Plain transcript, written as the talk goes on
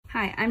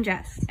Hi, I'm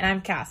Jess. And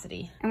I'm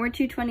Cassidy. And we're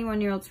two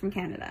 21-year-olds from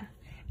Canada.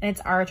 And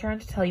it's our turn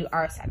to tell you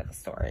our side of the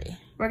story.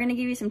 We're going to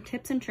give you some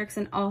tips and tricks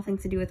on all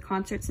things to do with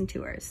concerts and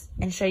tours.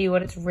 And show you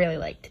what it's really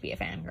like to be a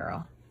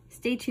fangirl.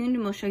 Stay tuned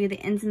and we'll show you the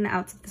ins and the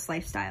outs of this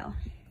lifestyle.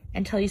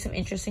 And tell you some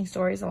interesting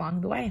stories along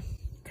the way.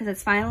 Because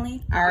it's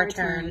finally our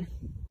turn.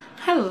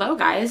 Hello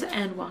guys,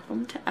 and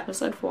welcome to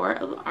episode 4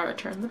 of Our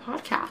Turn, the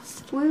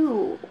podcast.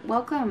 Woo!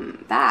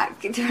 Welcome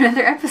back to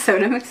another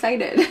episode. I'm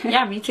excited.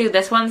 Yeah, me too.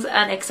 This one's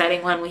an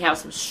exciting one. We have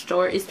some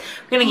stories.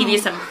 We're going to give you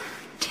some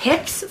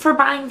tips for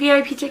buying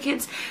VIP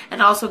tickets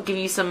and also give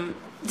you some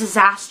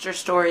disaster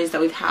stories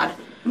that we've had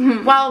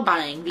while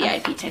buying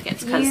VIP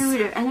tickets.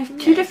 And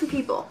two different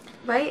people,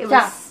 right? It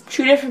was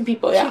two different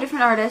people, Two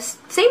different artists.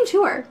 Same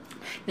tour.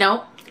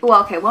 No.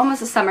 Well, okay, one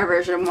was the summer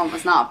version and one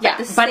was not. But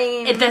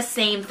the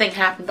same thing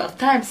happened both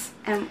times.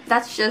 And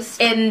that's just...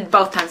 In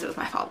both times it was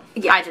my fault.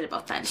 Yeah. I did it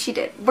both times. She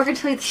did. We're going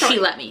to tell you the story. She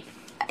let me.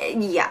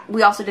 Yeah.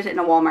 We also did it in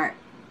a Walmart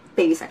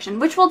baby section,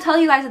 which we'll tell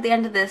you guys at the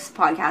end of this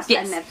podcast.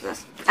 Yes.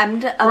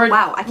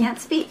 Wow, I can't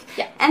speak.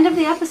 Yeah. End of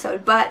the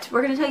episode, but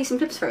we're going to tell you some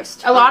tips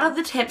first. A lot of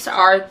the tips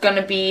are going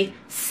to be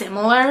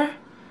similar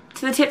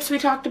to the tips we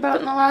talked about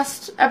in the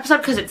last episode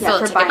because it's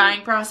still a ticket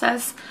buying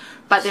process.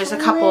 But there's a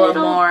couple of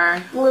more...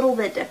 A little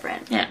bit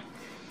different. Yeah.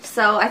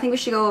 So I think we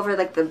should go over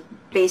like the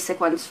basic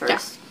ones first.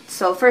 Yeah.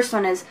 So first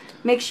one is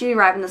make sure you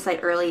arrive on the site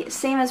early.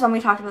 Same as when we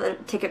talked about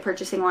the ticket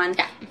purchasing one.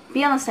 Yeah.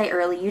 Be on the site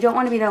early. You don't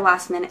want to be there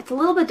last minute. It's a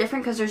little bit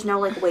different because there's no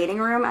like waiting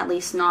room, at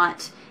least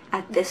not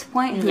at this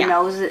point. Who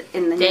knows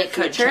in the near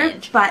future.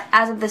 Change. But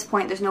as of this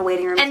point, there's no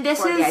waiting room and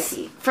this for is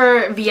VIP.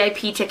 For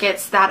VIP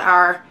tickets that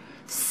are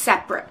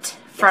separate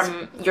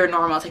from your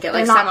normal ticket.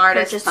 Like some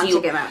artists,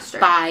 you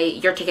buy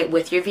your ticket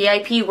with your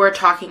VIP. We're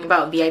talking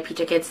about VIP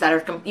tickets that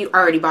are you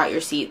already bought your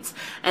seats,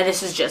 and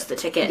this is just the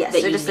ticket. Yes,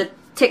 that they're just the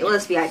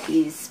ticketless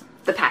VIPs,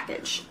 the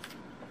package.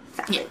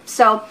 Exactly. Yeah.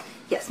 So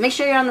yes, make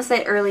sure you're on the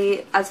site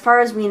early. As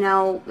far as we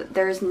know,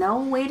 there's no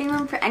waiting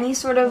room for any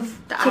sort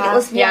of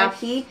ticketless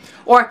VIP.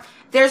 Or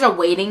there's a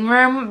waiting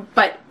room,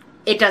 but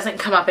it doesn't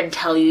come up and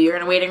tell you you're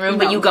in a waiting room.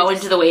 But you go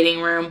into the waiting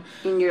room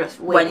and you're just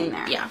waiting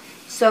there. Yeah.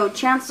 So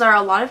chances are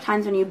a lot of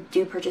times when you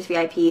do purchase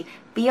VIP,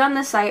 be on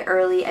the site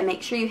early and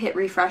make sure you hit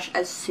refresh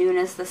as soon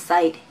as the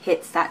site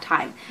hits that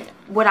time. Yeah.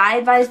 What I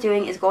advise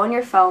doing is go on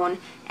your phone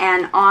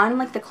and on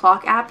like the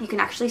clock app, you can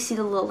actually see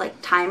the little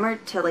like timer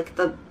to like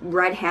the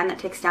red hand that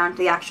ticks down to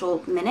the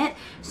actual minute.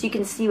 So you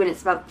can see when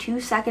it's about 2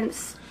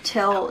 seconds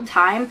till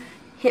time.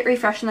 Hit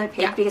refresh on the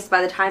page because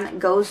by the time it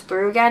goes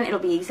through again, it'll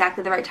be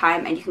exactly the right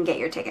time and you can get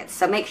your tickets.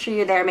 So make sure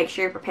you're there, make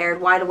sure you're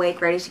prepared, wide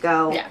awake, ready to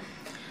go. Yeah.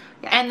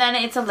 Yeah. And then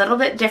it's a little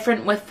bit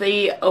different with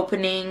the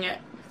opening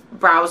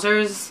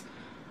browsers,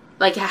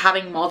 like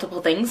having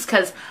multiple things,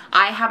 because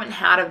I haven't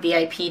had a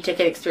VIP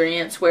ticket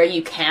experience where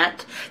you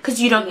can't, because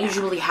you don't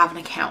usually have an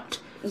account.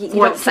 You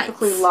don't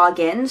typically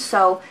log in,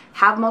 so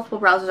have multiple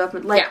browsers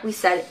open. Like we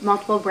said,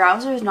 multiple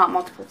browsers, not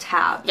multiple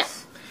tabs. Yeah.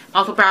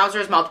 Multiple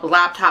browsers, multiple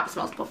laptops,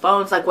 multiple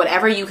phones, like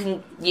whatever you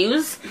can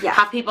use. Yeah.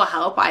 Have people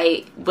help.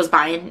 I was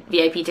buying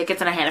VIP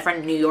tickets and I had a friend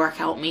in New York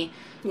help me.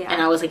 Yeah.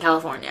 And I was in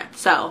California,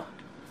 so...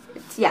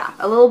 Yeah,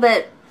 a little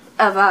bit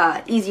of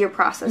a easier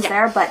process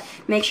there, but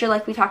make sure,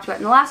 like we talked about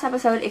in the last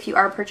episode, if you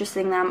are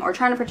purchasing them or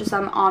trying to purchase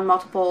them on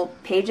multiple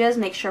pages,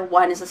 make sure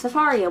one is a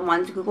Safari and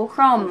one's Google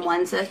Chrome and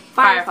one's a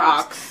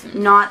Firefox.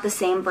 Not the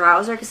same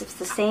browser, because if it's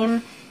the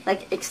same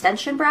like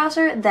extension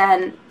browser,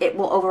 then it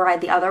will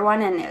override the other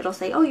one and it'll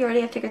say, oh, you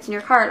already have tickets in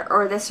your cart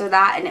or this or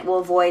that, and it will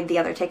avoid the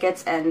other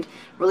tickets and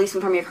release them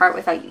from your cart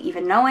without you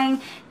even knowing.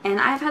 And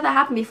I've had that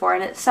happen before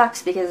and it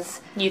sucks because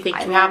you think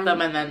you have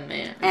them and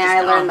then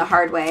I learned the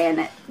hard way and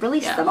it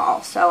released them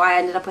all, so I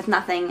ended up with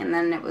nothing and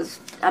then it was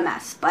a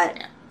mess.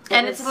 But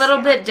it's a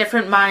little bit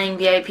different buying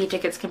VIP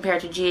tickets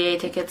compared to GA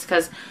tickets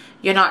because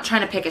you're not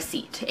trying to pick a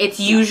seat. It's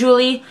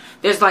usually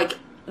there's like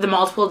the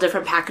multiple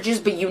different packages,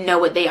 but you know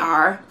what they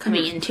are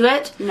coming into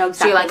it. You know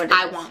exactly so you're like, what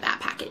it I is. Want that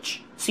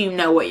package. So you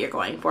know what you're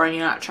going for, and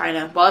you're not trying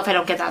to, well, if I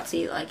don't get that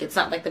seat, like, it's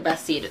not like the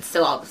best seat. It's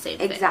still all the same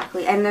thing.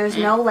 Exactly. And there's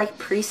no, like,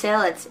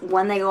 pre-sale. It's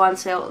when they go on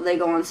sale, they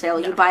go on sale.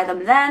 You buy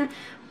them then,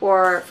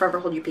 or forever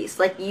hold your peace.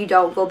 Like, you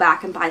don't go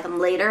back and buy them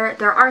later.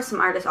 There are some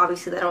artists,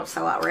 obviously, that don't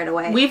sell out right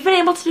away. We've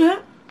been able to do it.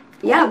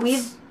 Yeah,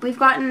 we've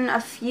gotten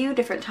a few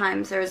different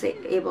times there was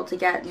able to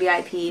get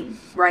VIP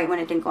right when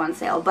it didn't go on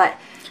sale, but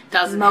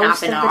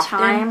most of the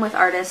time with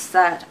artists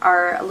that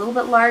are a little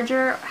bit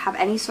larger, have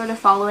any sort of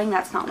following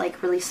that's not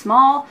like really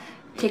small,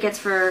 tickets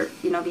for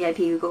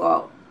VIP go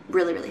out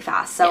really, really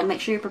fast. So make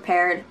sure you're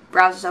prepared,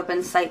 browsers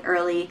open, site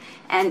early.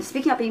 And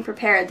speaking of being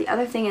prepared, the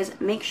other thing is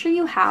make sure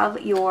you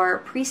have your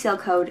pre-sale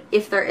code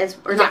if there is,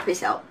 or not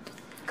pre-sale,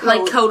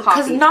 code,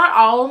 because not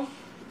all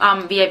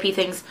VIP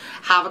things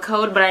have a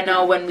code, but I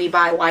know when we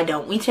buy Why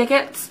Don't We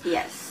tickets,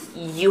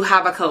 you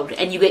have a code,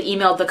 and you get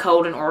emailed the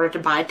code in order to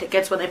buy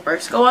tickets when they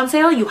first go on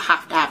sale. You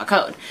have to have a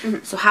code.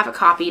 So have it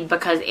copied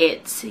because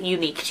it's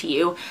unique to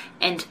you,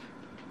 and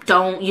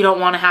you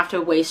don't want to have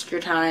to waste your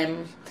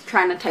time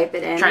trying to type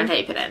it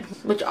in.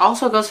 Which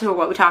also goes to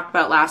what we talked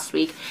about last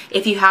week.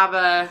 If you have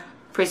a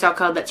pre-sale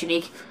code that's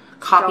unique,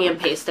 copy and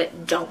paste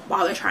it. Don't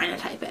bother trying to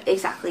type it.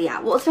 Exactly, yeah.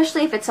 Well,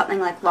 especially if it's something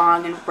like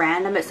long and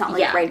random. It's not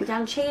like writing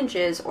down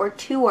changes or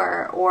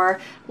tour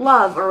or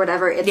love or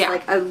whatever. It's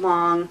like a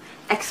long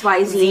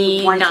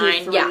XYZ 1,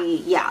 2, 3.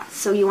 Yeah.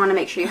 So you want to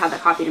make sure you have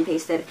that copied and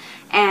pasted.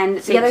 And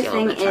the other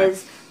thing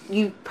is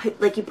you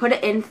put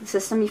it into the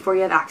system before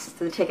you have access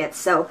to the tickets.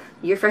 So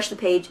you refresh the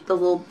page, the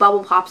little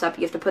bubble pops up,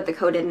 you have to put the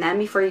code in then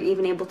before you're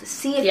even able to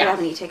see if you have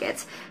any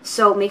tickets.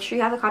 So make sure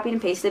you have it copied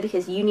and pasted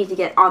because you need to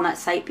get on that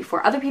site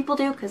before other people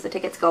do because the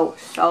tickets go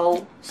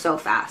so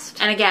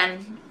fast. And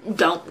again,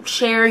 don't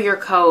share your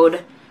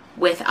code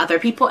with other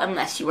people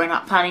unless you are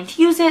not planning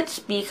to use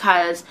it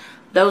because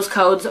those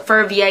codes for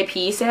a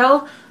VIP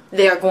sale,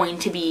 they're going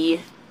to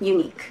be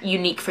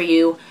unique for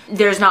you.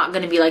 There's not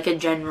going to be like a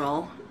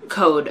general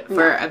code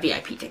for a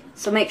VIP ticket.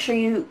 So make sure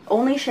you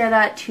only share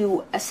that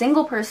to a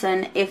single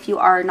person if you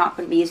are not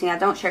going to be using that.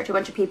 Don't share it to a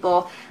bunch of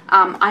people.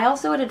 I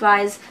also would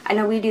advise, I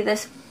know we do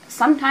this,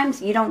 sometimes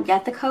you don't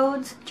get the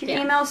codes to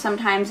your emails.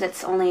 Sometimes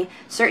it's only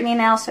certain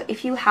emails. So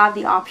if you have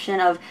the option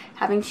of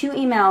having 2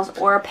 emails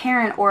or a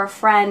parent or a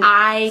friend,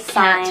 I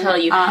can't tell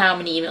you how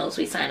many emails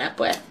we sign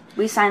up with.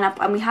 We sign up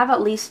and we have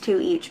at least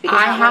 2 each. Because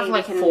I have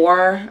like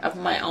 4 of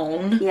my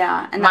own.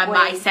 Yeah. And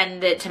I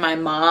send it to my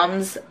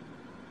mom's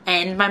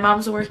and my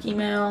mom's work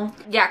email.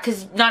 Yeah,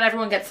 because not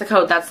everyone gets the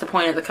code. That's the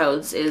point of the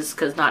codes, is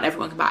because not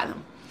everyone can buy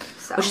them.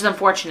 So. Which is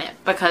unfortunate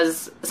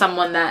because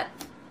someone that,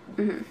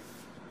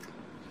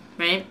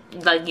 right?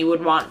 Like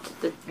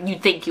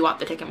you'd think you want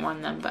the ticket more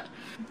than them, but.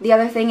 The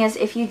other thing is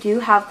if you do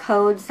have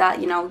codes that,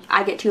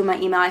 I get 2 in my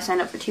email, I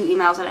signed up for 2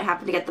 emails and I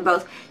happen to get them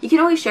both, you can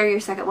always share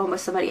your second one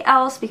with somebody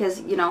else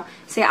because,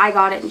 say I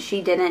got it and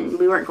she didn't and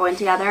we weren't going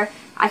together,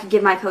 I could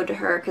give my code to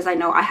her because I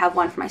know I have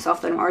one for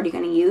myself that I'm already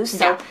going to use.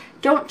 So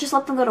don't just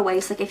let them go to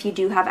waste. Like if you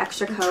do have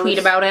extra codes. Tweet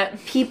about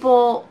it.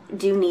 People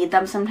do need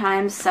them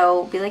sometimes.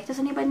 So be like, does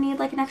anybody need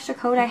like an extra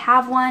code? I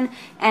have one.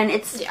 And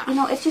it's,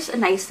 it's just a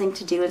nice thing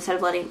to do instead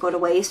of letting it go to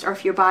waste. Or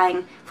if you're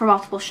buying for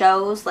multiple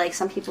shows, like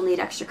some people need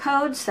extra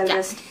codes. So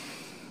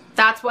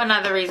that's one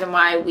other reason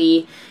why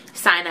we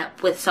sign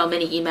up with so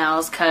many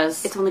emails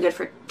because it's only good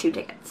for 2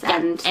 tickets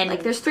and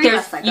like there's 3 of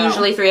us that go.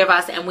 Usually 3 of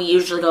us and we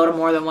usually go to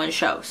more than one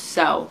show,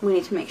 so we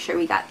need to make sure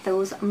we got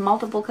those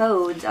multiple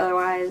codes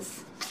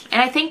otherwise.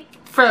 And I think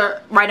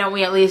for right now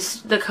at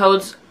least the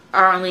codes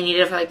are only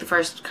needed for like the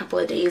first couple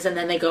of days and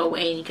then they go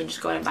away and you can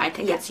just go ahead and buy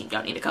tickets. You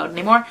don't need a code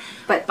anymore,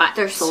 but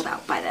they're sold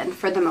out by then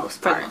for the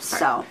most part.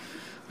 So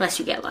unless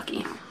you get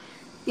lucky.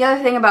 The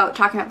other thing about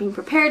talking about being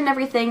prepared and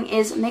everything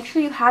is make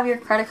sure you have your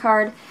credit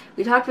card.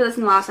 We talked about this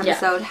in the last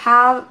episode.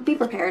 Be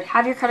prepared.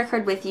 Have your credit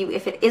card with you.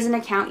 If it is an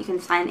account you can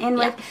sign in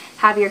with,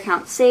 have your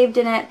account saved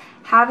in it.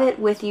 Have it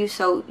with you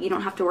so you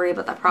don't have to worry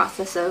about the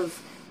process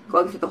of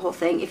going through the whole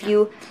thing. If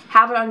you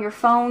have it on your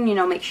phone,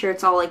 make sure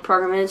it's all like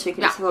programmed so you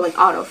can just go like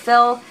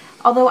autofill.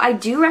 Although I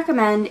do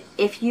recommend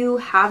if you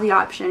have the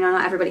option, I know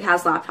not everybody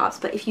has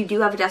laptops, but if you do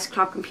have a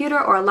desktop computer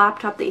or a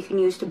laptop that you can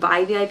use to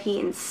buy VIP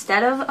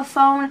instead of a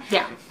phone,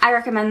 I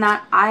recommend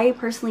that. I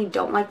personally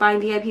don't like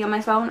buying VIP on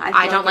my phone.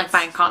 I don't like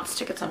buying concert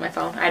tickets on my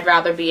phone. I'd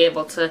rather be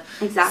able to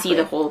see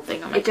the whole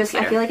thing on my computer.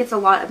 I feel like it's a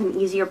lot of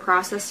an easier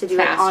process to do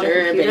it on a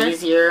computer. Faster, a bit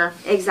easier.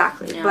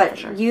 Exactly. Yeah,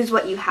 but use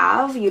what you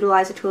have,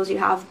 utilize the tools you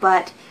have,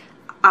 but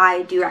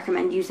I do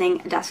recommend using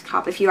a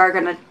desktop. If you are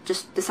going to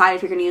just decide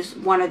if you're going to use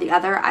one or the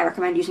other, I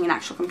recommend using an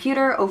actual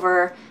computer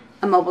over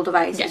a mobile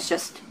device. It's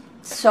just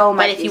so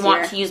much easier. But if you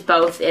want to use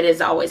both, it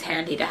is always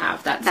handy to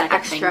have that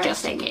second thing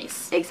just in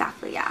case.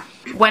 Exactly, yeah.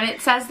 When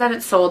it says that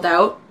it's sold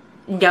out,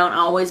 don't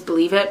always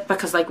believe it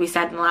because like we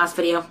said in the last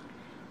video,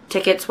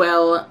 tickets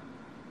will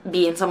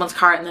be in someone's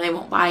cart and then they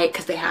won't buy it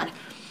because they had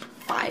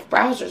 5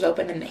 browsers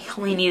open and they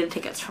only needed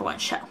tickets for one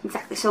show.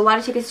 Exactly. So a lot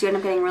of tickets do end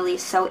up getting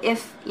released. So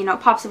if, it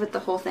pops up with the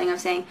whole thing of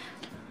saying,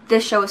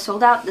 this show is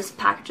sold out, this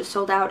package is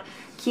sold out,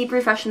 keep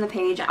refreshing the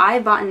page.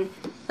 I've gotten,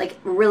 like,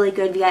 really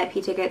good VIP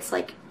tickets,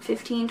 like,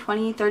 15,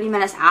 20, 30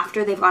 minutes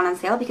after they've gone on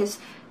sale because,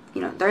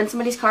 they're in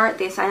somebody's cart,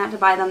 they sign up to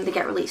buy them, they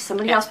get released.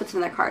 Somebody else puts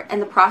them in their cart.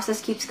 And the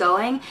process keeps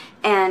going,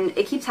 and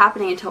it keeps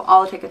happening until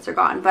all the tickets are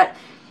gone. But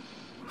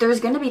there's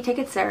going to be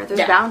tickets there.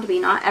 There's bound to be.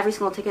 Not every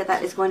single ticket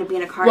that is going to be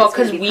in a cart. Well,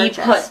 because we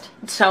put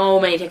so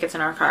many tickets in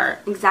our cart.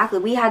 Exactly.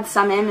 We had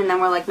some in, and then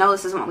we're like, no,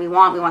 this isn't what we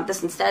want. We want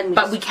this instead.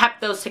 But we kept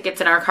those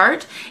tickets in our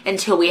cart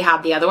until we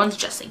had the other ones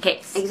just in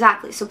case.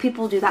 Exactly. So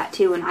people do that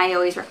too, and I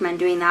always recommend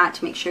doing that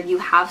to make sure you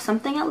have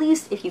something at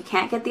least if you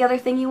can't get the other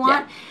thing you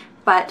want.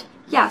 But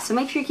yeah, so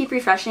make sure you keep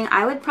refreshing.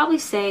 I would probably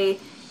say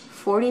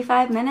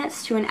 45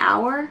 minutes to an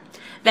hour.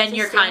 Then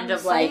you're kind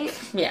of like,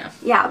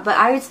 Yeah, but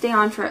I would stay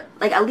on for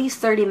like at least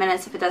 30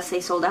 minutes if it does say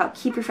sold out.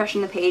 Keep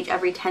refreshing the page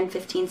every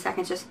 10-15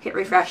 seconds. Just hit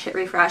refresh, hit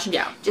refresh.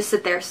 Yeah. Just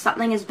sit there.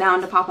 Something is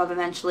bound to pop up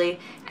eventually.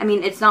 I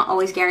mean, it's not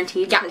always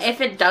guaranteed. Yeah, if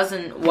it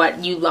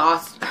doesn't, you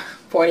lost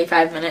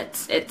 45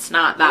 minutes, it's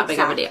not that big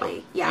of a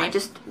deal. Yeah, right?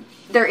 just,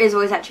 there is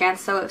always that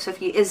chance. So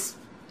if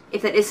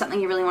if it is something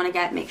you really want to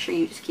get, make sure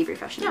you just keep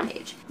refreshing the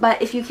page.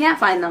 But if you can't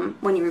find them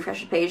when you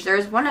refresh the page,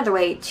 there's one other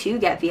way to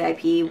get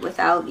VIP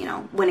without, you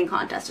know, winning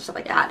contests or stuff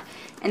like that.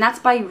 And that's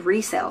by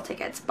resale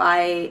tickets,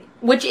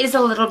 which is a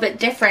little bit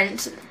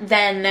different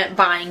than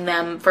buying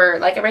them for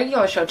like a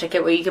regular show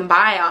ticket where you can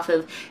buy off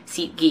of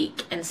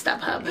SeatGeek and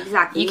StubHub.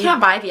 Exactly. You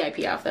can't buy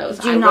VIP off those.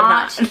 Do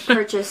not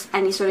purchase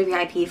any sort of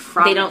VIP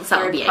from they don't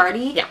sell third VIP.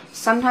 party. Yeah.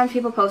 Sometimes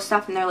people post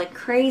stuff and they're like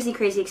crazy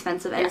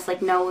expensive, and it's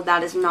like, no,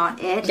 that is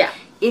not it. Yeah.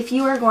 If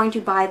you are going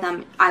to buy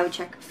them, I would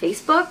check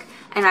Facebook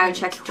and I would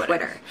check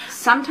Twitter.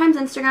 Sometimes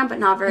Instagram, but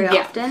not very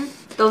often.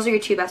 Those are your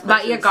two best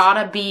places. But you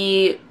gotta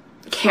be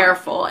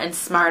careful and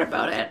smart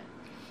about it.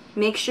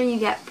 Make sure you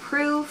get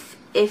proof.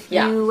 If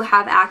you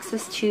have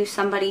access to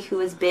somebody who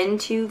has been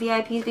to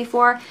VIPs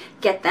before,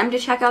 get them to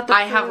check out the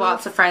I have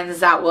lots of friends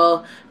that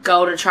will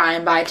go to try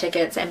and buy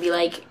tickets and be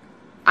like,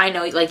 I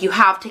know, like, you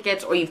have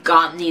tickets or you've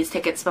gotten these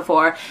tickets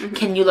before.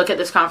 Can you look at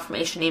this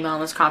confirmation email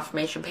and this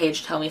confirmation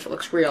page? Tell me if it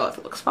looks real, if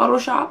it looks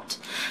photoshopped.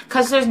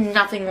 Because there's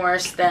nothing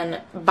worse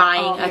than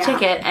buying a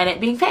ticket and it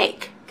being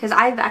fake. Because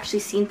I've actually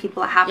seen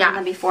people that have done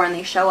them before, and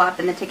they show up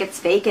and the ticket's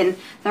fake and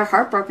they're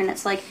heartbroken.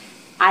 It's like,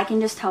 I can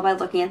just tell by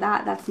looking at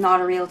that, that's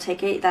not a real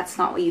ticket. That's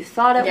not what you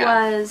thought it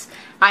was.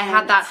 I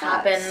had that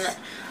happen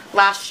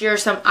last year.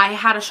 I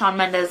had a Shawn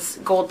Mendes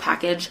gold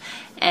package,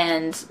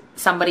 and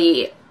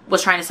somebody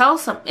was trying to sell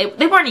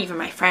they weren't even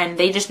my friend.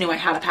 They just knew I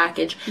had a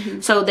package.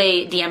 So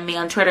they DM'd me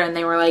on Twitter and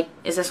they were like,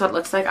 is this what it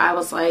looks like? I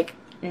was like,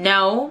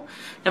 no.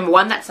 Number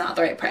one, that's not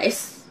the right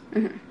price.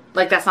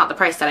 Like, that's not the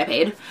price that I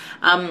paid.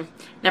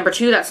 Number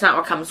two, that's not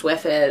what comes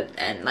with it.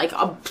 And, like,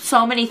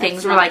 so many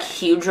things were, like,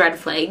 huge red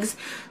flags.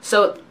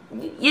 So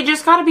you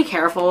just gotta be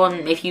careful,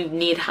 and if you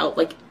need help,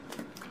 like,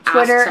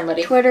 ask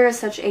somebody. Twitter is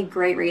such a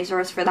great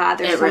resource for that.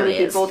 There's so many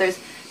people.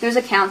 There's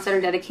accounts that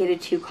are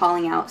dedicated to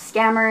calling out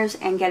scammers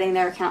and getting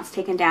their accounts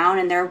taken down,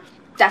 and they're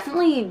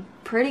definitely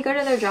pretty good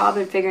at their job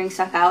and figuring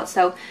stuff out.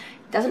 So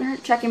it doesn't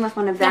hurt checking with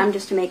one of them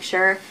just to make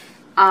sure.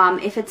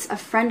 If it's a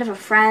friend of a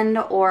friend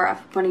or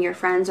one of your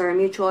friends or a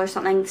mutual or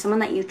something, someone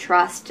that you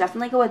trust,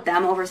 definitely go with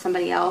them over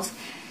somebody else.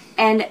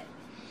 And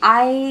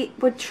I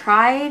would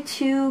try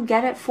to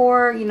get it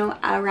for, you know,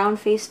 around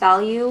face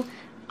value.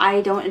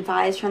 I don't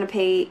advise trying to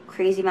pay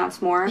crazy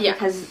amounts more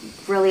because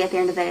really at the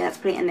end of the day that's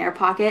putting it in their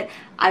pocket.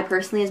 I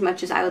personally, as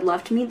much as I would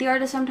love to meet the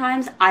artist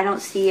sometimes, I don't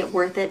see it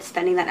worth it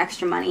spending that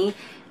extra money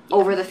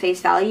over the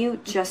face value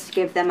just to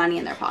give them money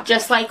in their pocket.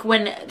 Just like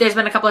when there's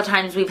been a couple of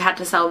times we've had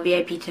to sell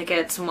VIP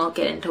tickets, and we'll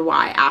get into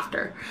why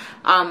after.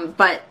 And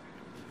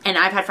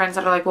I've had friends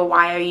that are like, well,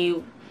 why are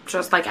you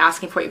just like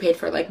asking for what you paid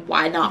for? Like,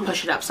 why not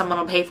push it up? Someone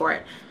will pay for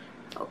it.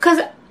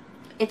 Because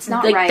it's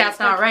not right. That's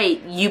not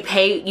right. You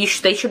pay.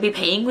 They should be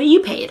paying what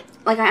you paid.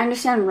 Like, I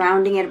understand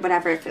rounding it,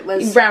 whatever. If it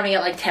was rounding it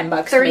like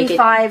 $10,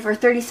 35 or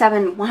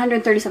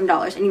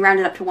 $137, and you round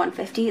it up to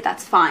 $150,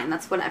 that's fine.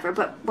 That's whatever.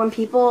 But when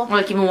people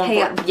like even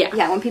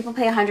when people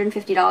pay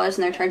 $150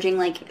 and they're charging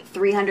like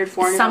 $300,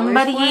 $400.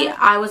 Somebody,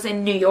 I was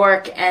in New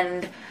York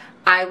and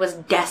I was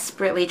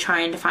desperately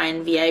trying to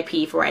find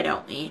VIP for Why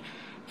Don't We,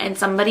 and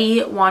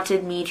somebody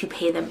wanted me to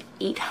pay them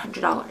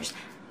 $800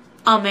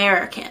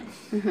 American.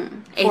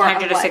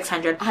 $800 to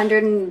 $600.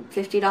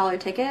 $150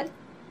 ticket.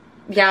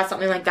 Yeah,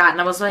 something like that. And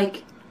I was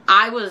like,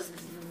 I was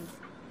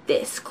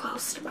this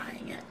close to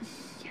buying it.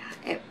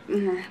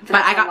 Yeah. But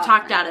I got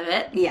talked out of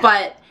it. Yeah.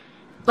 But,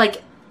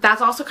 like,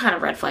 that's also kind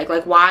of red flag.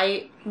 Like,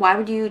 why? Why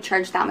would you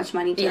charge that much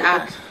money to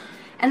it?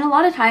 And a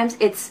lot of times,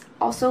 it's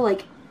also,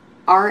 like,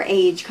 our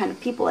age kind of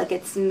people. Like,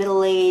 it's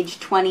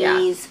middle-aged,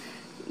 20s,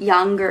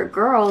 younger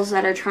girls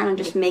that are trying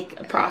to just make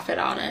a profit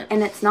on it.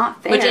 And it's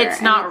not fair. Which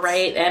it's not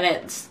right, and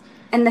it's...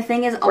 And the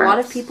thing is, a lot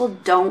of people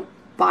don't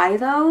buy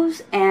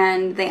those,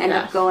 and they end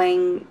up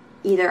going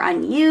either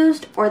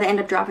unused or they end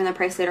up dropping their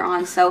price later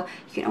on. So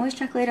you can always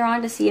check later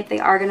on to see if they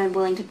are gonna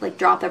willing to like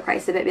drop their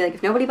price a bit. Be like,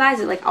 if nobody buys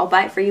it, like, I'll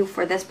buy it for you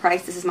for this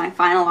price. This is my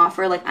final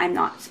offer. Like, I'm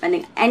not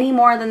spending any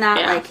more than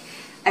that. Like,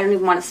 I don't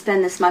even want to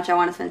spend this much. I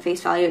want to spend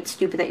face value. It's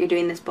stupid that you're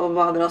doing this, blah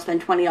blah blah, but I'll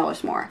spend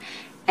 $20 more.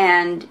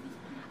 And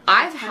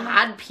I've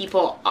had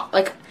people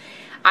like,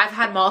 I've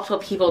had multiple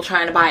people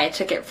trying to buy a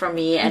ticket from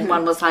me, and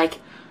one was like,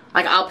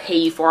 I'll pay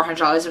you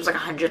 $400. It was like a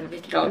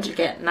 $150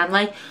 ticket. And I'm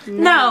like,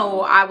 no.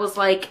 I was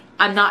like,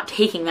 I'm not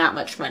taking that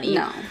much money.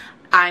 No.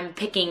 I'm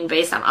picking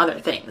based on other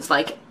things.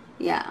 Like,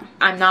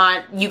 I'm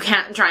not, you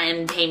can't try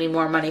and pay me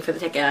more money for the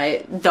ticket. I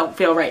don't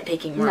feel right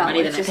taking more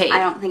money than I paid. I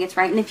don't think it's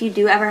right. And if you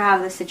do ever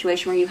have this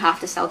situation where you have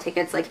to sell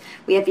tickets like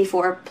we had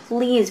before,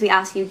 please, we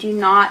ask you, do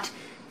not,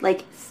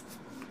 like,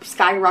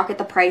 skyrocket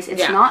the price.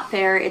 It's not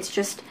fair. It's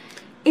just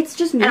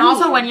mean. And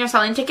also, when you're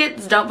selling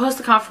tickets, don't post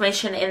the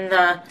confirmation in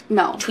the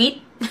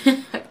tweet.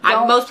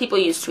 Most people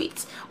use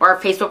tweets or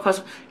Facebook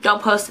posts.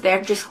 Don't post it there.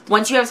 Just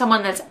once you have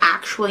someone that's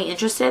actually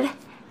interested,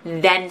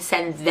 then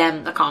send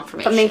them the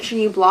confirmation. But make sure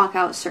you block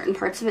out certain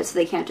parts of it so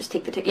they can't just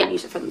take the ticket and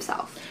use it for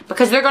themselves.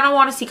 Because they're going to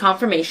want to see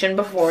confirmation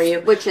before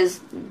you. Which is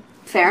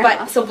fair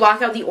enough. So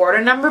block out the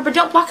order number, but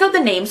don't block out the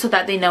name so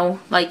that they know,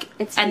 like,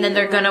 and then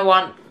they're going to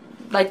want,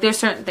 like, there's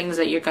certain things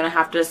that you're going to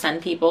have to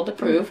send people to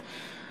prove.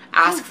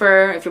 Ask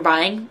for, if you're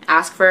buying,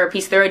 ask for a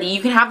piece of their ID.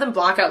 You can have them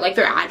block out like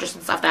their address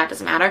and stuff. That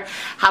doesn't matter.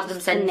 Have them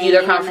send you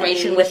their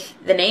confirmation with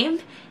the name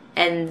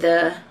and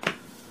the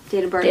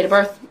date of birth. Date of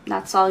birth.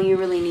 That's all you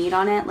really need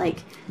on it.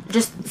 Like,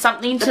 just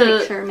something the to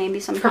picture, maybe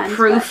sometimes, for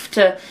proof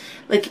to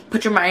like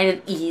put your mind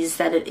at ease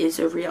that it is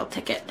a real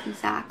ticket.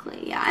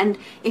 Exactly. Yeah. And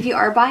if you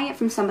are buying it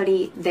from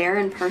somebody there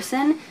in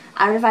person,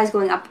 I would advise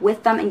going up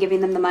with them and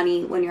giving them the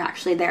money when you're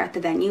actually there at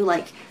the venue.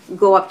 Like,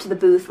 go up to the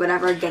booth,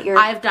 whatever, get your.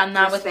 I've done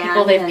that with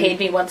people. They've paid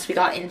me once we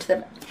got into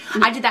them.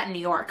 I did that in New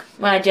York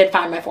when I did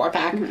find my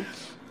 4-pack.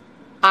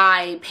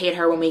 I paid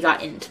her when we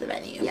got into the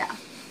venue. Yeah.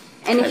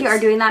 And if you are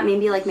doing that,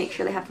 maybe, like, make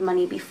sure they have the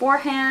money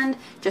beforehand,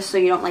 just so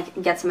you don't,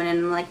 like, get someone in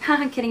and, like,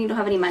 haha, I'm kidding, you don't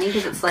have any money,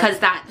 because it's, like...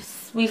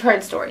 Because we've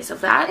heard stories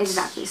of that.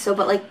 Exactly. So,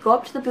 but, like, go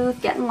up to the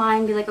booth, get in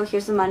line, be like, oh,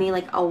 here's the money,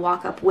 like, I'll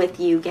walk up with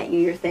you, get you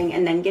your thing,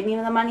 and then give me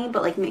the money,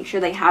 but, like, make sure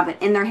they have it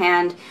in their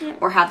hand,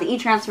 or have the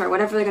e-transfer, or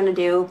whatever they're going to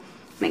do,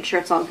 make sure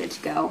it's all good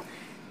to go.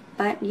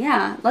 But,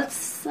 yeah,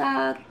 let's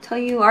tell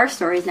you our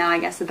stories now, I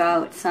guess,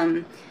 about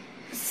some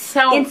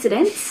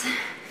incidents.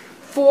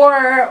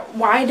 For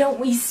Why Don't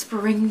We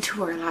Spring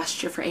Tour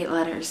last year for 8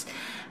 letters,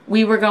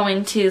 we were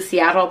going to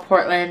Seattle,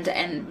 Portland,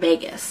 and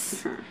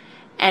Vegas.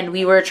 And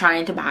we were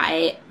trying to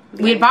buy...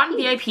 VIP. We had bought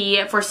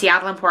VIP for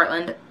Seattle and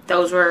Portland.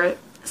 Those were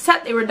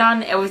set. They were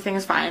done. Everything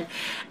was fine.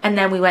 And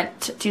then we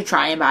went to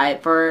try and buy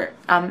it for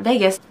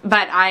Vegas.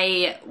 But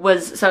I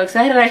was so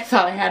excited. I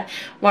thought I had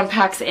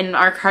 1-packs in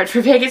our card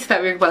for Vegas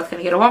that we were both going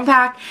to get a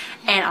 1-pack.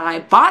 And I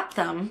bought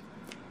them.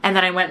 And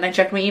then I went and I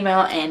checked my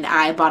email and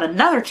I bought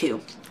another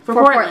 2. For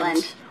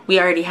Portland. We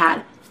already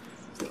had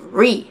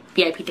 3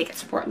 VIP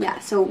tickets for Portland. Yeah,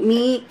 so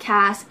me,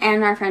 Cass,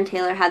 and our friend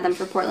Taylor had them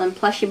for Portland,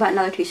 plus she bought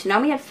another 2, so now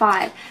we had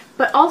 5.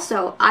 But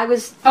also, I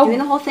was doing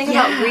the whole thing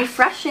about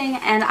refreshing,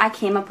 and I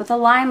came up with a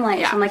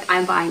Limelight, so I'm like,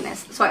 I'm buying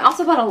this. So I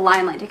also bought a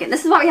Limelight ticket.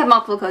 This is why we have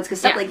multiple codes, because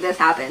stuff like this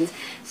happens.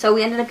 So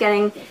we ended up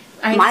getting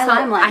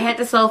Limelight. I had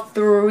to sell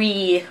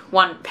 3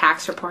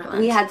 1-packs for Portland.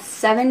 We had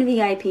 7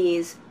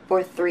 VIPs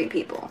for 3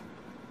 people.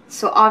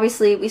 So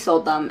obviously we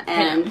sold them,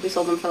 and we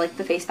sold them for like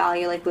the face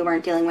value. Like, we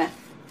weren't dealing with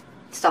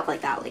stuff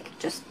like that. Like,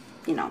 just,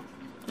 you know,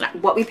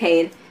 what we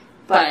paid.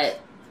 But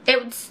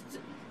it was,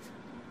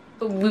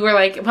 we were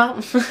like, well,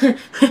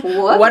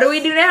 what do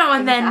we do now?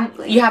 And then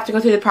you have to go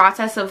through the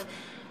process of,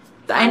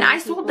 and I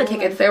sold the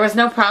tickets. There was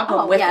no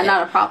problem with it. Yeah,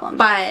 not a problem.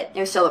 But it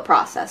was still a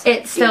process.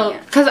 It's still,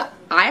 because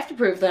I have to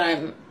prove that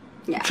I'm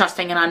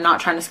trusting and I'm not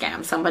trying to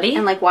scam somebody.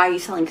 And, like, why are you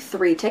selling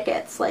 3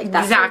 tickets? Like,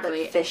 that's a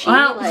bit fishy.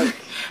 Well, like,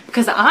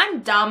 because I'm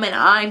dumb and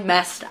I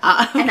messed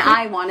up. And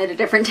I wanted a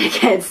different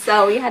ticket,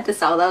 so we had to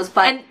sell those.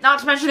 But and not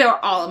to mention they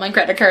were all on my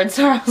credit card,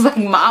 so I was like,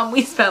 Mom,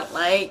 we spent,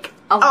 like,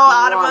 a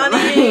lot of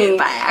money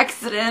by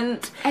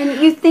accident.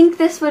 And you think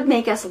this would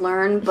make us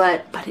learn,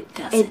 but it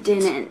doesn't. It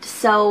didn't.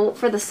 So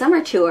for the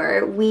summer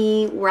tour,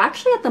 we were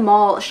actually at the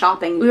mall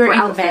shopping for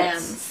outfits.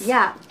 Vans.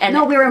 Yeah. And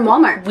no, we were in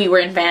Walmart. We were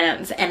in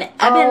Vans, and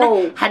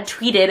Evan had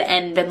tweeted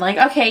and been like,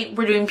 okay,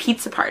 we're doing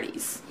pizza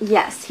parties.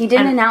 Yes. He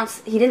didn't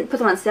announce, he didn't put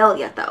them on sale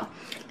yet, though.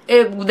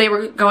 They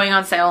were going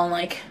on sale in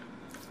like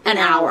an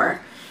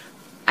hour,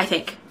 I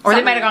think. Or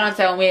they might have gone on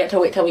sale and we had to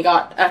wait till we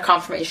got a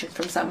confirmation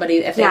from somebody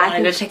if they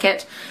wanted a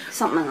ticket.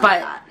 Something like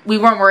that. But we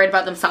weren't worried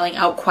about them selling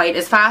out quite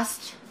as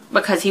fast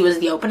because he was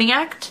the opening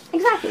act.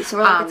 Exactly. So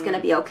we're like, it's going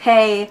to be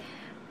okay.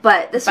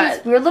 But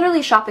we were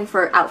literally shopping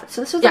for outfits.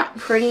 So this was like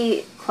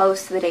pretty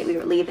close to the date we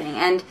were leaving.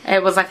 And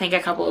it was, I think, a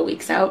couple of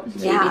weeks out.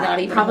 Maybe not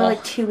even probably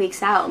like 2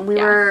 weeks out. And we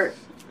were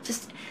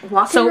just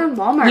walking around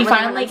Walmart. We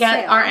finally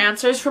get our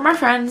answers from our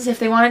friends if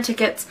they wanted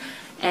tickets.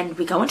 And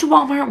we go into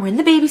Walmart, we're in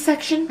the baby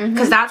section,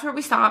 because that's where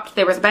we stopped.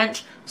 There was a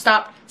bench,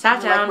 stopped,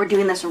 sat down. Like, we're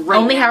doing this right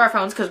Only now. have our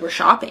phones because we're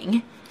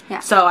shopping.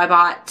 Yeah. So I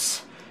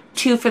bought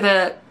 2 for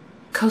the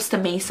Costa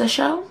Mesa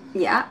show.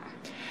 Yeah.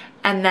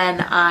 And then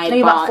I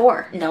you bought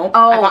 4. No.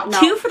 I bought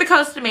 2 for the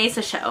Costa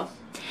Mesa show.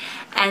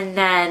 And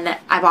then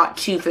I bought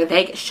 2 for the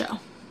Vegas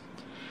show.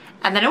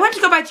 And then I went to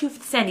go buy 2 for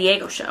the San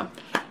Diego show.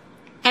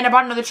 And I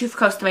bought another 2 for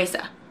Costa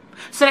Mesa.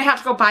 So then I had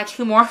to go buy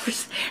 2 more,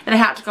 and I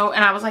had to go,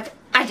 and I was like,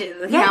 I did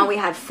it again. Now we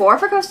had 4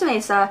 for Costa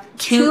Mesa,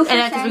 2 for and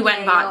then because we went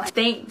and bought.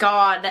 Thank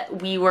God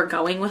we were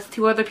going with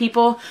 2 other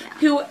people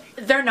who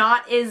they're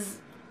not as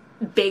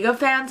big of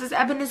fans as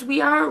Evan as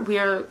we are.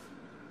 We're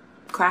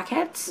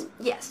crackheads.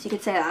 Yes, you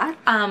could say that.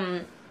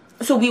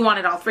 So we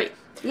wanted all 3.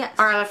 Yes.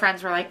 Our other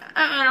friends were like,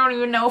 I don't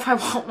even know if I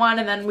want one,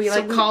 and then we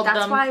called them.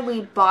 That's why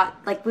we bought,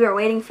 like, we were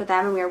waiting for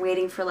them, and we were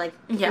waiting for, like,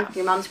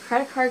 your mom's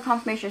credit card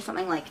confirmation or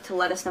something, like, to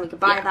let us know we could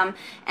buy them.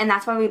 And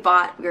that's why we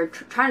were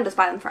trying to just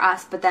buy them for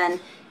us, but then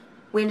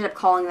we ended up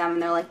calling them,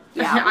 and they're like,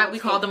 yeah. We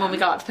called them when we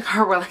got to the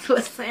car. We're like,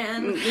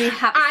 listen,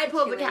 I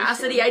pulled the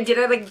Cassidy. I did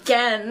it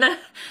again.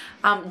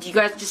 Do you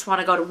guys just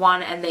want to go to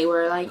one? And they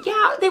were like,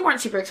 yeah. They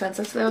weren't super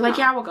expensive, so they were like,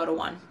 yeah, we'll go to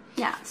one.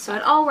 Yeah, so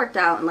it all worked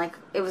out, and, like,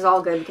 it was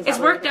all good. Because it's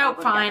worked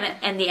out fine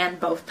in the end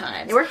both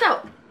times. It worked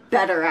out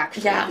better,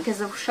 actually. Yeah. Because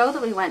the show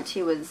that we went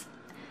to was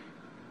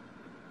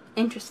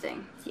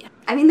interesting. Yeah.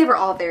 I mean, they were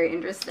all very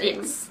interesting.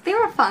 Yes. They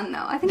were fun,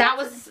 though. I think that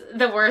was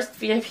the worst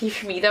VIP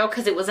for me, though,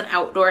 because it was an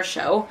outdoor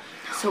show.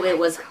 So it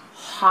was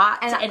hot,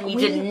 and we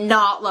did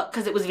not look,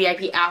 because it was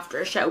VIP after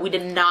a show, we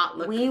did not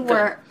look We good.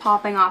 were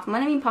popping off.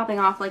 When I mean popping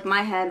off, like,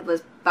 my head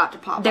was about to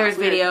pop There's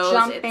off. videos. We were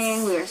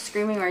jumping, we were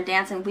screaming, we were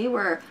dancing. We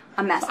were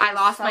a mess. I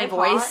lost my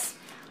voice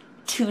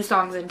 2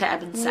 songs into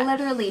Evan's set.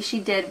 Literally, she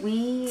did.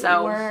 We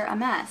were a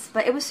mess.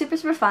 But it was super,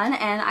 super fun,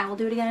 and I will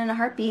do it again in a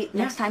heartbeat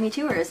next time he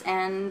tours.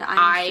 And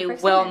I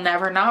will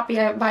never not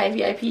buy a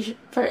VIP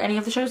for any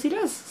of the shows he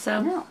does.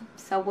 So no.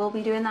 So we'll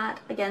be doing that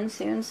again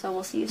soon. So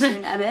we'll see you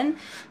soon, Evan,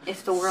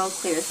 if the world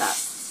clears up.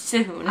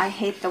 Soon. I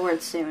hate the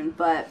word soon,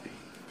 but...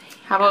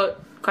 How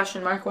about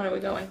question mark, when are we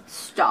going?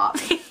 Stop.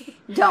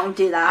 Don't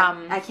do that.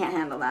 I can't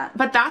handle that.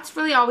 But that's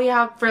really all we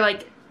have for,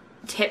 like,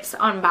 tips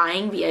on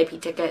buying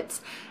VIP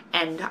tickets.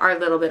 And our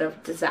little bit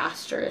of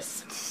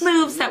disastrous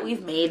moves that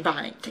we've made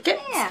buying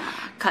tickets. Yeah.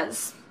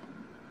 Because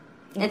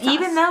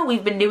even though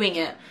we've been doing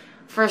it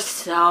for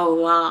so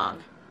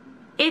long,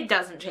 it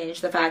doesn't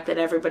change the fact that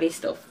everybody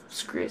still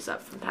screws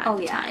up from time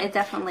to time. It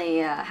definitely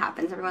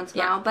happens every once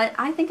in a while. But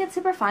I think it's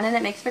super fun, and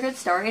it makes for good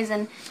stories.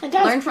 And it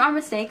does. Learn from our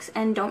mistakes,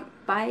 and don't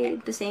buy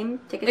the same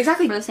tickets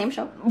for the same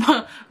show.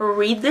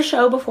 Read the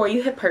show before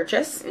you hit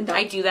purchase.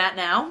 I do that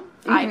now.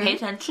 I pay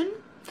attention.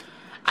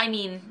 I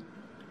mean...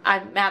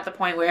 I'm at the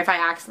point where if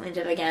I accidentally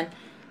did it again,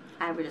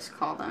 I would just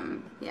call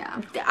them,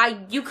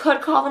 you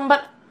could call them,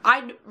 but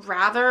I'd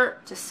rather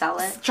just sell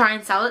it. Try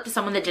and sell it to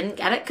someone that didn't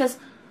get it, because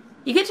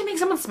you get to make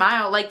someone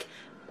smile. Like,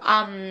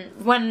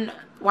 when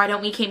Why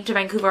Don't We came to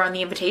Vancouver on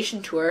the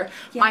invitation tour,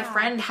 my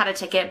friend had a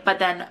ticket, but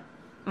then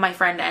my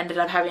friend ended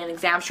up having an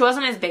exam. She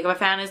wasn't as big of a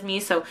fan as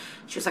me, so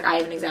she was like, I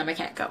have an exam, I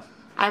can't go.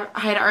 I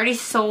had already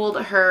sold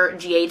her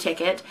GA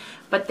ticket,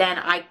 but then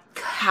I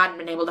hadn't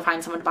been able to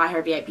find someone to buy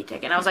her VIP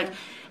ticket. And I was like,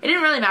 it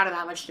didn't really matter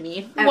that much to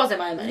me. It wasn't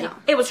my money. No.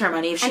 It was her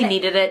money. If she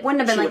needed it, wouldn't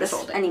have been she like this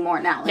sold it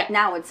anymore now. Like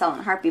now it's selling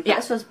a heartbeat. But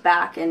this was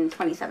back in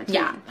 2017.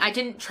 Yeah, I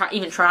didn't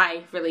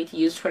try really to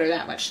use Twitter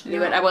that much to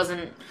do it. I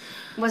wasn't.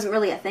 It wasn't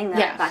really a thing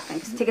back then,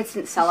 because tickets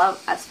didn't sell out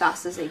as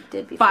fast as they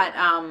did before. But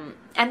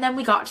and then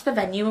we got to the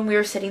venue and we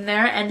were sitting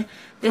there, and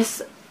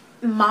this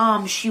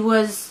mom, she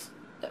was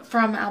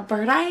from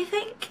Alberta, I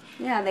think.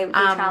 Yeah, they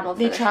traveled.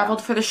 They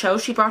traveled for the show.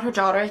 She brought her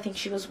daughter. I think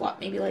she was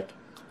maybe like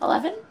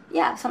 11.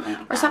 Yeah, something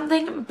like that. Or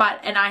something.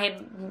 But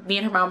me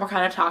and her mom were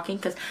kind of talking,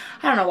 because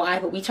I don't know why,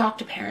 but we talk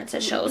to parents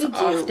at shows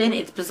often.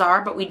 It's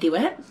bizarre, but we do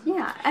it.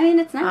 Yeah, I mean,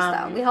 it's nice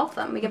though. We help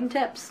them. We give them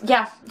tips.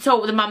 Yeah.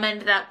 So the mom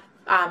ended up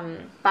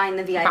buying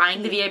the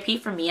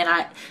VIP for me,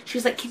 and she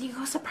was like, "Can you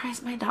go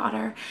surprise my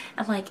daughter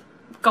and like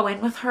go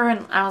in with her?"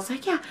 And I was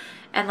like, "Yeah."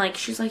 And like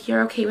she's like,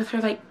 "You're okay with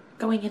her like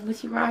going in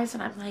with you guys?"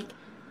 And I'm like,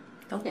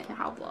 "No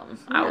problem."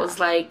 Yeah. I was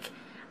like,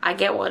 I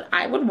get what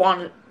I would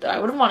want. I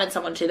would have wanted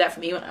someone to do that for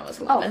me when I was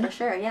 11. Oh, for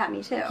sure. Yeah,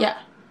 me too. Yeah.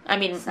 I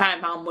mean, my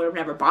mom would have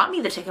never bought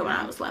me the ticket when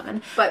I was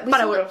 11. But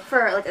I would have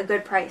for like a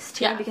good price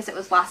too, because it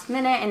was last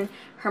minute, and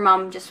her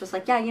mom just was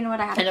like, "Yeah, you know what?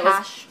 I have cash. And it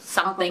was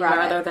something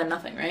rather than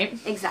nothing, right?"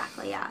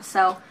 Exactly. Yeah.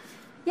 So,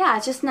 yeah,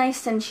 it's just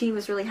nice, and she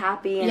was really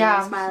happy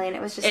and smiling, and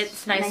it was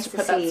just nice to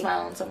put that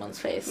smile on someone's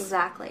face.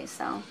 Exactly.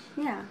 So,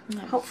 yeah.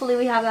 Hopefully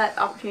we have that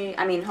opportunity.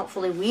 I mean,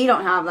 hopefully we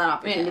don't have that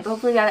opportunity, but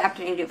hopefully we have the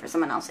opportunity to do it for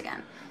someone else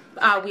again.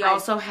 We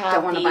also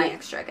don't want to buy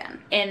extra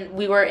again. And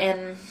we were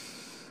in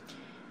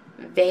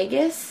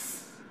Vegas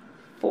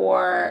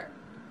for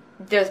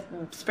the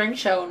spring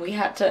show, and we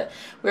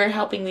were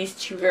helping these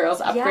 2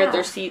 girls upgrade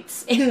their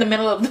seats in the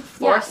middle of the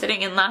floor,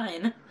 sitting in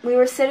line. We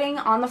were sitting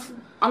on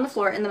the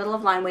floor in the middle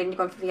of line waiting to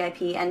go in for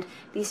VIP, and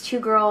these 2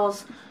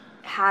 girls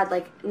had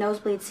like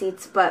nosebleed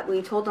seats, but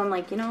we told them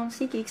like,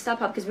 SeatGeek,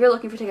 StubHub, because we were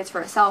looking for tickets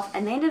for ourselves,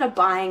 and they ended up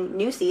buying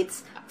new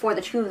seats for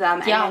the 2 of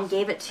them, and then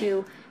gave it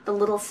to the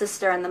little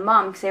sister and the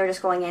mom, because they were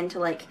just going in to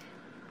like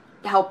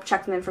help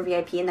check them in for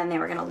VIP, and then they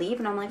were gonna leave.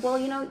 And I'm like, well,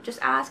 just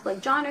ask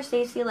like John or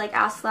Stacy, like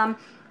ask them.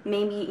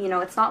 Maybe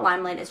it's not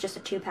Limelight, it's just a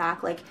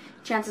 2-pack. Like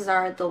chances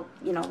are they'll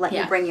let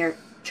you bring your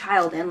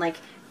child in. Like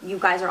you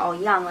guys are all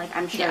young. Like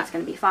I'm sure it's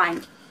gonna be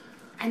fine.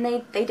 And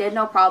they did,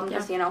 no problem,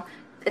 because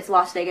it's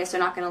Las Vegas. They're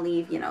not gonna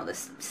leave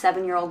this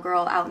 7-year-old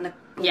girl out in the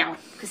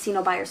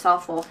casino by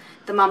herself. Well,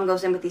 the mom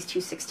goes in with these 2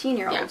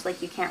 16-year-olds.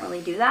 Like you can't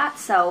really do that.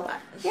 So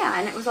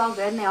and it was all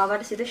good, and they all got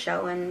to see the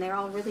show, and they're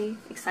all really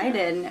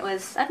excited. And it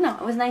was, I don't know,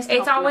 it was nice.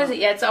 It's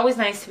always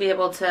nice to be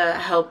able to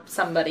help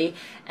somebody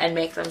and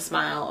make them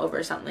smile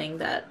over something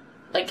that,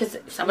 like, because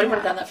somebody would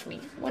have done that for me.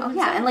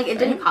 And like it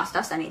didn't cost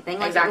us anything.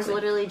 Like it was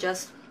literally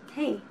just,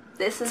 hey,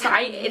 this is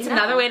it's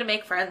another way to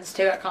make friends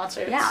too at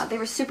concerts. Yeah, they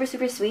were super,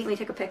 super sweet. We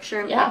took a picture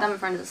and put them in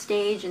front of the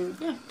stage and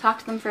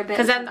talked to them for a bit.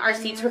 Because then our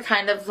seats were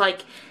kind of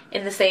like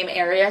in the same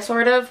area,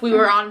 sort of. We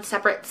were on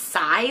separate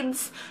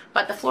sides,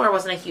 but the floor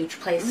wasn't a huge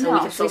place, so we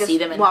could still see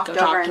them and go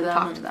talk to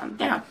them.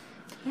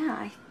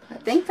 Yeah, I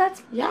think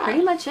that's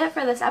pretty much it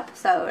for this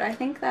episode. I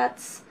think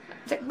that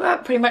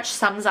pretty much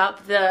sums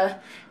up the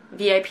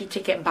VIP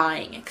ticket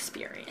buying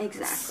experience.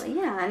 Exactly.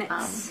 Yeah, and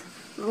it's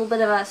a little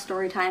bit of a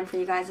story time for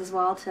you guys as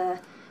well to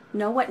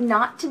know what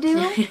not to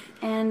do,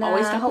 and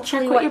always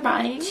hopefully what you're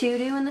buying to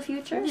do in the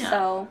future.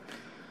 So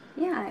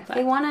Yeah, if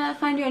they want to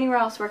find you anywhere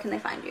else, where can they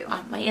find you?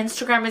 My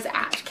Instagram is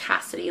at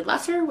Cassidy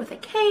Lesser with a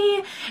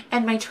K,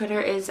 and my Twitter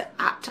is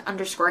at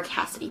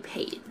 _Cassidy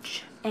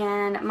Page.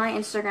 And my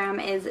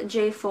Instagram is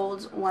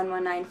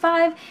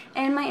jfolds1195,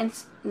 and my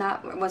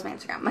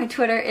Instagram. My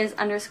Twitter is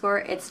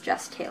 _ it's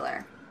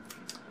Taylor.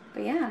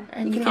 But yeah,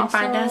 and you can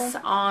find us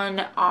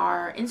on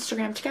our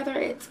Instagram together.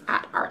 It's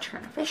at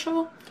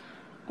OurTurnOfficial.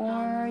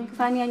 Or you can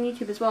find me on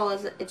YouTube as well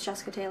as It's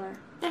Jessica Taylor.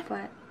 Yeah.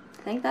 But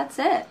I think that's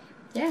it.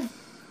 Yeah.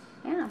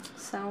 Yeah.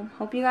 So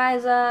hope you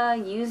guys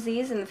use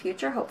these in the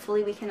future.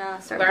 Hopefully we can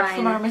start learn buying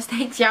from our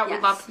mistakes. Yeah,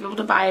 we'd love to be able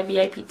to buy a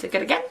VIP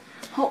ticket again.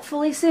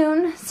 Hopefully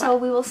soon. So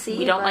we will see.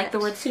 We don't like the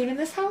word soon in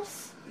this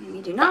house.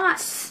 We do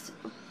not.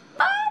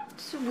 But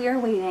we are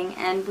waiting,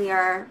 and we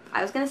are.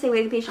 I was gonna say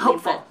waiting patiently.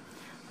 Hopeful.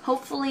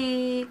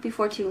 Hopefully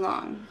before too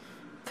long.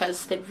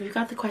 Because we've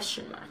got the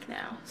question mark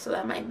now, so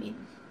that might mean.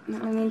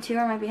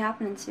 Tour might be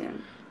happening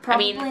soon.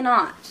 Probably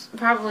not.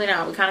 Probably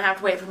not. We kind of have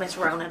to wait for Miss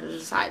Rona to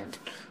decide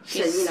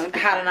she's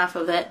had enough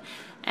of it,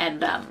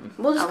 and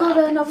we'll just go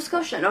to Nova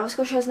Scotia. Nova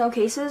Scotia has no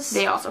cases.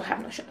 They also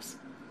have no shows.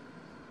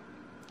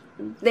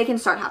 They can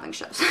start having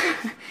shows.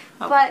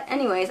 But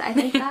anyways, I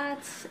think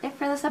that's it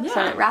for this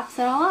episode. It wraps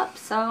it all up.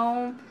 So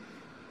I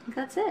think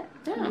that's it.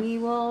 Yeah. We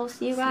will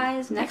see you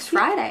guys next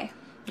Friday.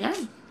 Yeah.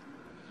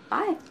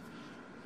 Bye.